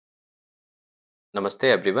Namaste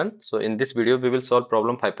everyone. So in this video we will solve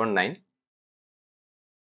problem 5.9.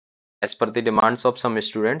 As per the demands of some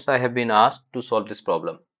students, I have been asked to solve this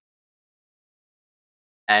problem.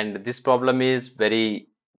 And this problem is very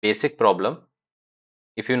basic problem.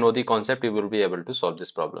 If you know the concept, you will be able to solve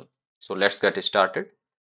this problem. So let's get started.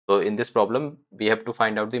 So in this problem, we have to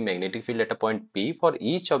find out the magnetic field at a point P for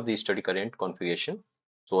each of the steady current configuration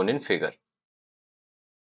shown in figure.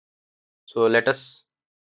 So let us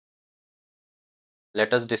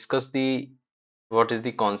discuss the what is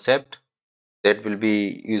the concept that will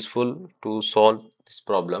be useful to solve this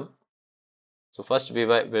problem. So first we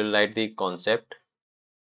will write the concept.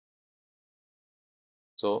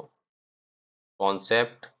 So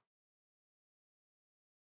concept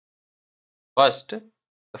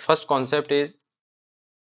the first concept is,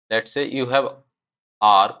 let's say you have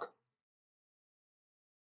arc,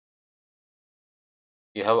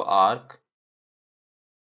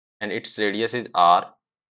 and its radius is r,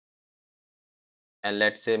 and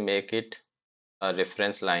let's say make it a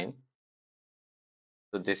reference line.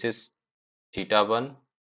 So this is theta 1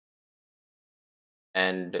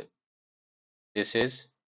 and this is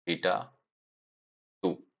theta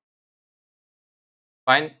 2.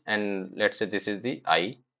 Fine, and let's say this is the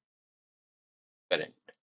I current.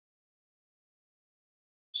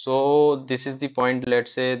 So this is the point,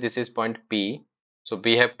 let's say this is point P. So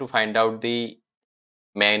we have to find out the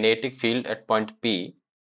magnetic field at point P.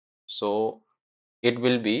 So it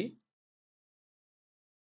will be,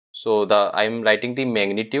 so I am writing the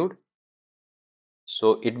magnitude.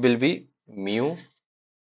 So it will be mu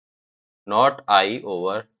naught I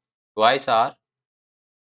over twice r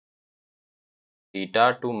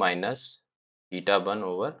theta 2 minus theta 1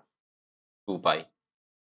 over 2 pi.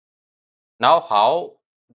 Now how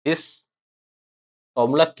this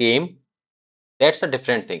formula came, that's a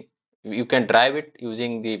different thing. You can derive it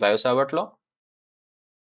using the Biot-Savart law.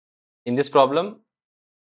 In this problem,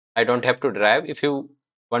 I don't have to derive. If you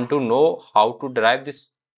want to know how to derive this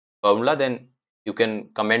formula, then you can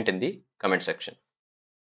comment in the comment section.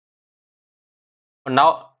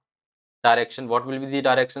 Now direction, what will be the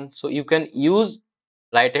direction? So you can use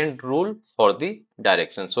right hand rule for the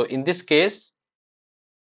direction. So in this case,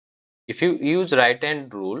 if you use right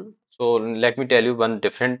hand rule, so let me tell you one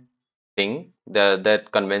different thing,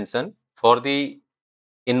 that convention for the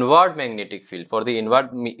inward magnetic field. For the inward,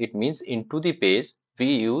 it means into the page, we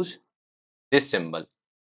use this symbol.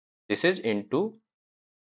 This is into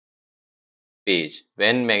page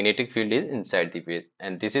when magnetic field is inside the page,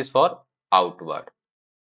 and this is for outward.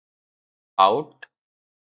 Outward.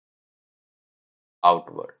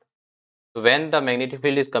 So when the magnetic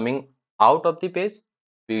field is coming out of the page,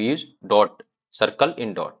 we use dot, circle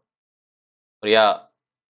in dot, or yeah,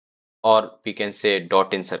 or we can say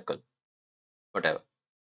dot in circle, whatever.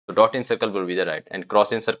 So dot in circle will be the right, and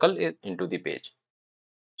cross in circle is into the page.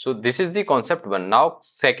 So this is the concept one. Now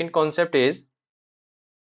second concept is,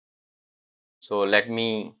 so let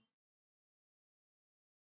me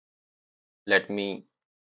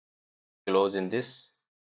close in this.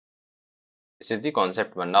 This is the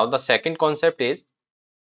concept one. Now the second concept is,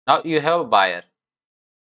 now you have a wire,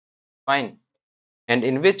 fine, and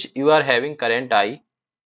in which you are having current I,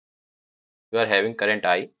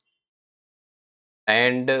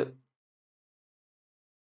 and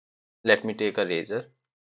let me take a razor.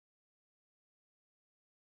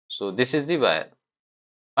 So this is the wire,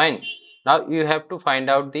 fine. Now you have to find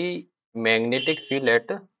out the magnetic field at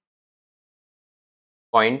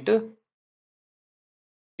point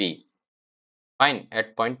P, fine,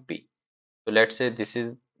 at point P. So let's say this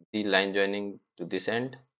is the line joining to this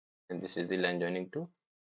end, and this is the line joining to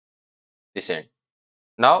this end.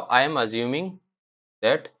 Now I am assuming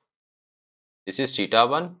that this is theta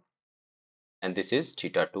 1 and this is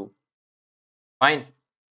theta 2, fine.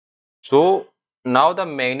 So now the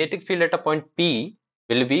magnetic field at a point P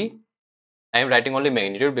will be, I am writing only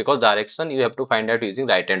magnitude because direction you have to find out using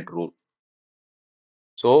right hand rule.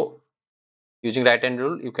 So using right hand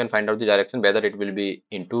rule, you can find out the direction, whether it will be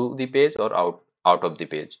into the page or out of the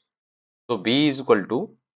page. So B is equal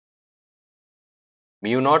to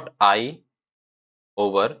mu naught I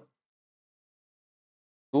over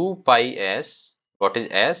 2 pi s. What is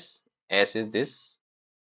s? S is this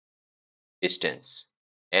distance.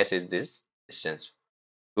 S is this distance.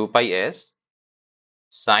 2 pi s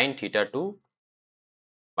sine theta 2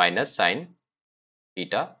 minus sine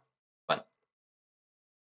theta 1.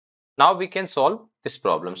 Now we can solve this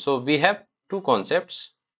problem. So we have two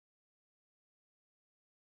concepts,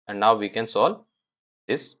 and now we can solve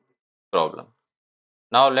this problem.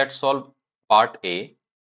 Now let's solve part A.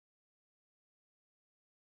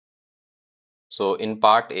 So in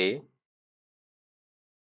part A,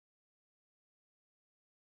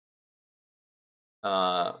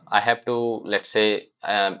 I have to, let's say,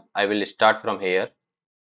 I will start from here.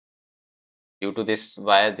 Due to this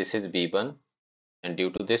wire, this is B1, and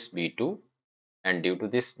due to this B2, and due to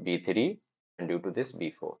this B3, and due to this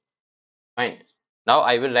B4. Fine. Now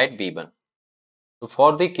I will write B1. So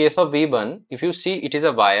for the case of B1, if you see, it is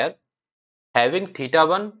a wire having theta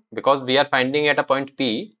 1, because we are finding at a point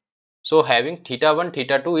P. So having theta 1,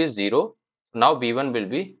 theta 2 is 0. Now B1 will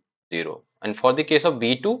be 0. And for the case of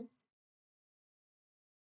B2,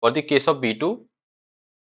 for the case of B2,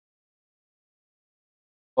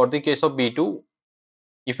 for the case of B2,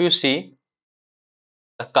 if you see,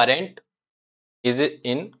 the current is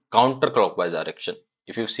in counterclockwise direction.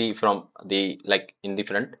 If you see from the, like in the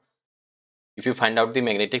front, if you find out the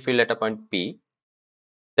magnetic field at a point P,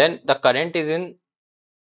 then the current is in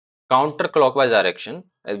counterclockwise direction.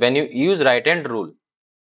 When you use right hand rule,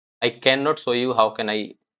 I cannot show you how can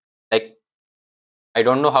I, like, I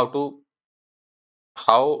don't know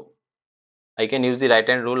how I can use the right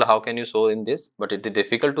hand rule. How can you show in this? But it is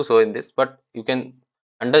difficult to show in this. But you can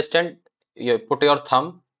understand. You put your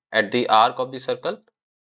thumb at the arc of the circle.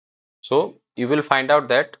 So you will find out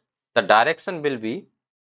that the direction will be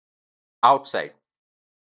outside.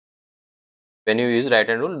 When you use right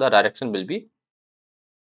hand rule, the direction will be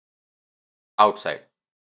outside.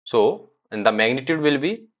 So, and the magnitude will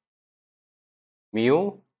be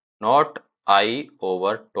mu naught I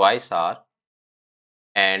over twice r,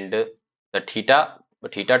 and the theta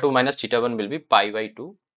 2 minus theta 1 will be pi by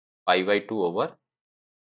 2 over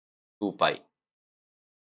 2 pi,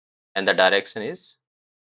 and the direction is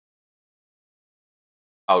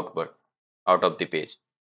outward, out of the page.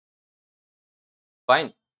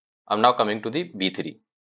 Fine. I'm now coming to the B3.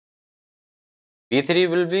 B3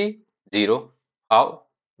 will be 0. How?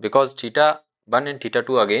 Because theta 1 and theta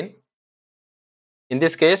 2 again. In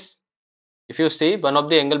this case, if you see, one of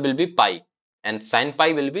the angle will be pi and sine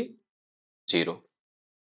pi will be 0.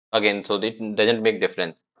 Again, so it doesn't make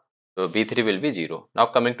difference. So B3 will be 0. Now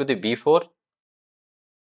coming to the B4,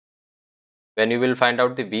 when you will find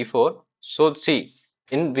out the B4, so see,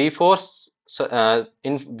 in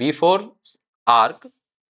B4 arc,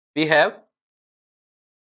 we have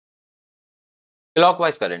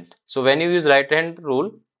clockwise current. So when you use right hand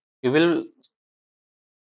rule, you will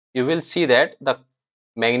see that the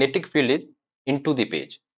magnetic field is into the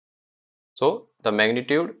page. So the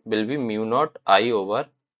magnitude will be mu naught I over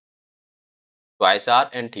twice r,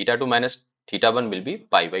 and theta 2 minus theta 1 will be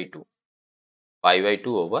pi by 2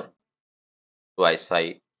 over twice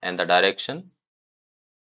phi, and the direction,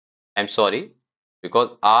 I'm sorry,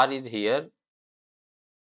 because r is here,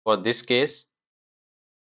 for this case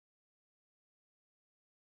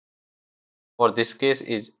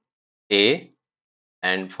is A,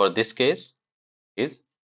 and for this case is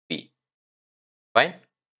B. Fine.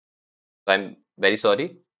 So I'm very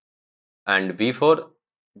sorry. And will be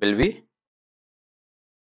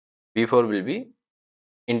B4 will be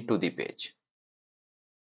into the page.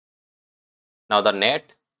 Now the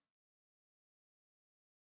net,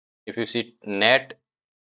 if you see net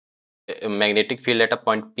magnetic field at a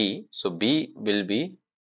point P, so B will be,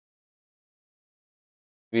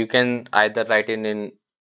 you can either write in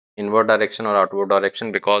inward direction or outward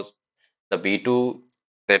direction, because the B2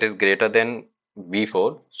 that is greater than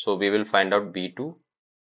B4. So we will find out B2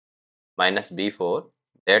 minus B4,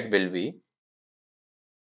 that will be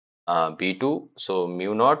B2. So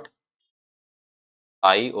mu naught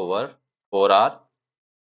I over 4r,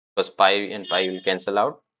 because pi and pi will cancel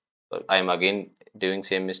out. So I am again doing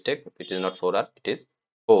same mistake. It is not 4r, it is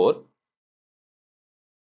 4,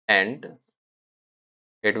 and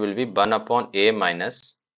it will be 1 upon A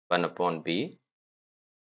minus 1 upon B.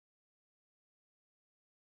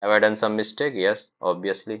 Have I done some mistake? Yes,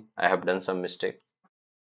 obviously I have done some mistake.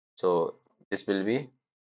 So this will be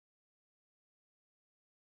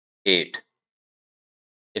 8.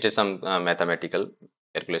 It is some mathematical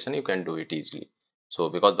calculation. You can do it easily. So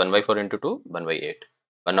because 1 by 4 into 2, 1 by 8.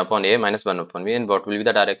 1 upon A minus 1 upon B, and what will be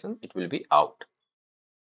the direction? It will be out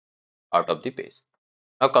of the page.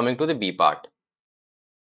 Now coming to the B part.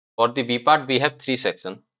 For the B part, we have 3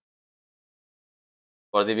 sections.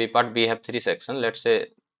 For the B part, we have 3 sections. Let's say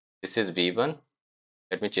this is B1.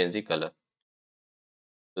 Let me change the color.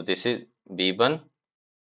 So this is B1,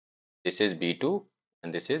 this is B2,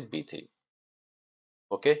 and this is B3.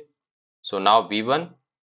 Okay. So now B1,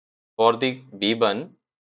 for the B1,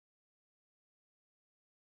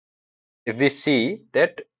 if we see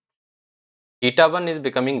that theta 1 is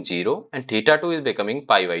becoming 0 and theta 2 is becoming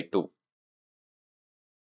pi by 2.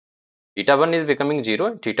 Theta 1 is becoming 0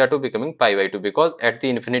 and theta 2 becoming pi by 2, because at the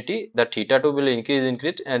infinity the theta 2 will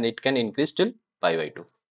increase and it can increase till pi by 2.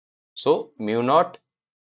 So mu naught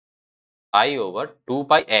I over 2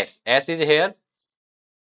 pi s. S is here.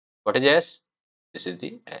 What is s? This is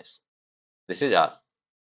the s. This is r.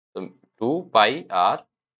 So 2 pi r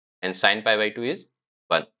and sine pi by 2 is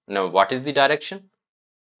 1. Now what is the direction?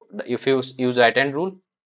 If you use right hand rule,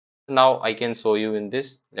 now I can show you in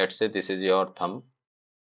this. Let's say this is your thumb,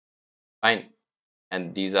 fine,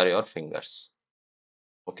 and these are your fingers.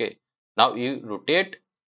 Okay. Now you rotate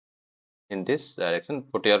in this direction.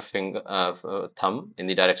 Put your thumb in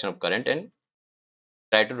the direction of current and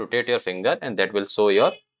try to rotate your finger, and that will show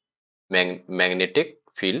your magnetic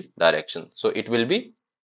field direction. So it will be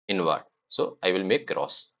inward. So I will make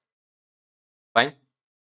cross. Fine.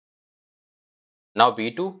 Now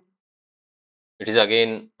B2, it is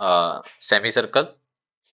again a semicircle.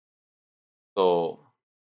 So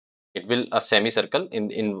it will a semicircle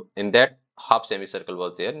in that half semicircle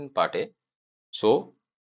was there in part A. So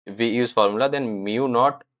if we use formula, then mu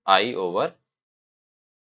naught I over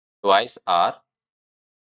twice R,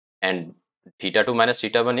 and theta 2 minus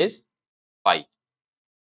theta 1 is pi.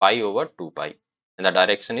 Pi over 2 pi, and the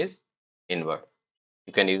direction is inward.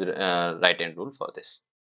 You can use right hand rule for this.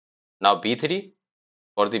 Now B3,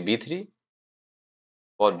 for the B3,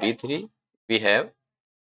 for B3 we have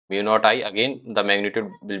mu naught I. Again the magnitude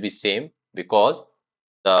will be same, because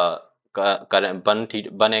the current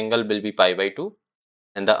one angle will be pi by 2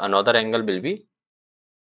 and the another angle will be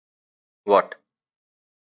what?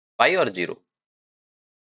 Pi or 0?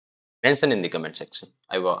 Mention in the comment section.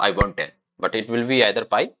 I won't tell, but it will be either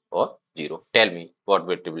pi or 0. Tell me what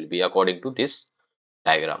it will be according to this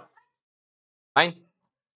diagram. Fine.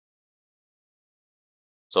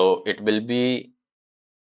 So it will be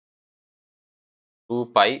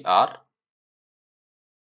 2 pi r,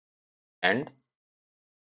 and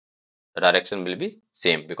the direction will be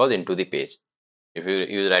same because into the page. If you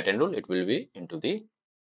use right hand rule, it will be into the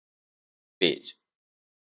page.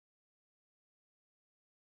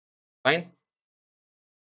 Fine.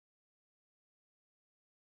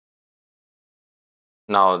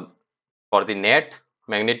 Now for the net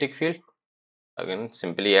magnetic field, again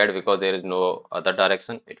simply add, because there is no other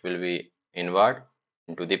direction. It will be inward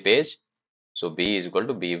into the page. So B is equal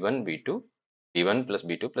to B1 B2, B1 plus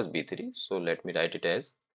B2 plus B3. So let me write it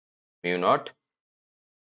as mu naught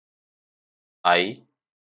I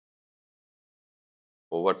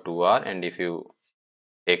over 2R, and if you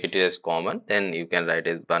take it as common, then you can write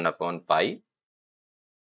as 1 upon pi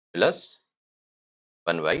plus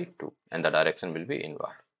 1 by 2, and the direction will be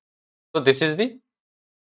inward. So this is the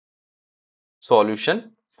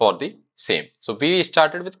solution for the same. So we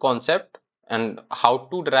started with concept, and how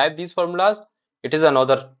to derive these formulas, it is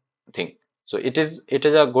another thing. So it is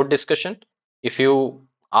a good discussion. If you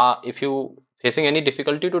facing any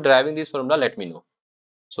difficulty to deriving these formula, let me know.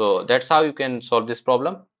 So that's how you can solve this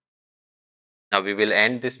problem. Now we will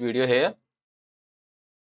end this video here.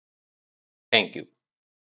 Thank you.